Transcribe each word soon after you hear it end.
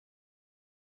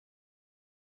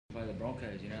play the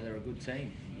Broncos. You know, they're a good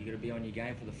team. You got to be on your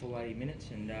game for the full 80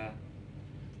 minutes, and it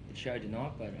showed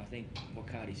tonight. But I think what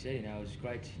Cardi said, you know, it was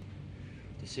great to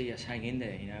see us hang in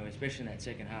there. You know, especially in that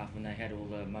second half when they had all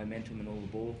the momentum and all the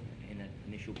ball in that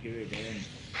initial period there, and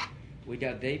we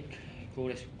dug deep,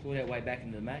 clawed our way back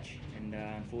into the match, and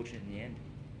unfortunate in the end.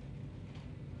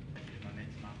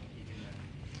 Momentum up kicking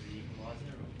the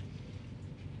equaliser?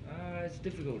 It's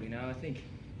difficult, you know. I think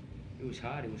it was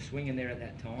hard. It was swinging there at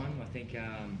that time. I think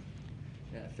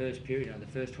that first period, you know, the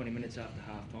first 20 minutes after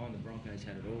half time, the Broncos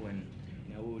had it all, and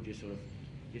you know, we were just sort of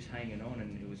hanging on,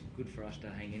 and it was good for us to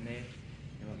hang in there.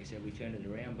 And like I said, we turned it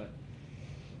around. But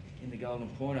in the golden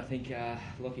point, I think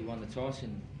Lockie won the toss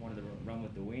and wanted to run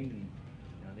with the wind, and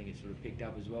you know, I think it sort of picked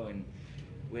up as well. And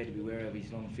we had to be wary of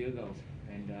his long field goals.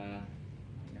 And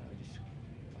you know, just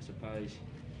I suppose,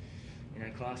 you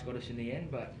know, class got us in the end,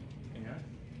 but you know,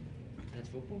 that's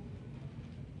football.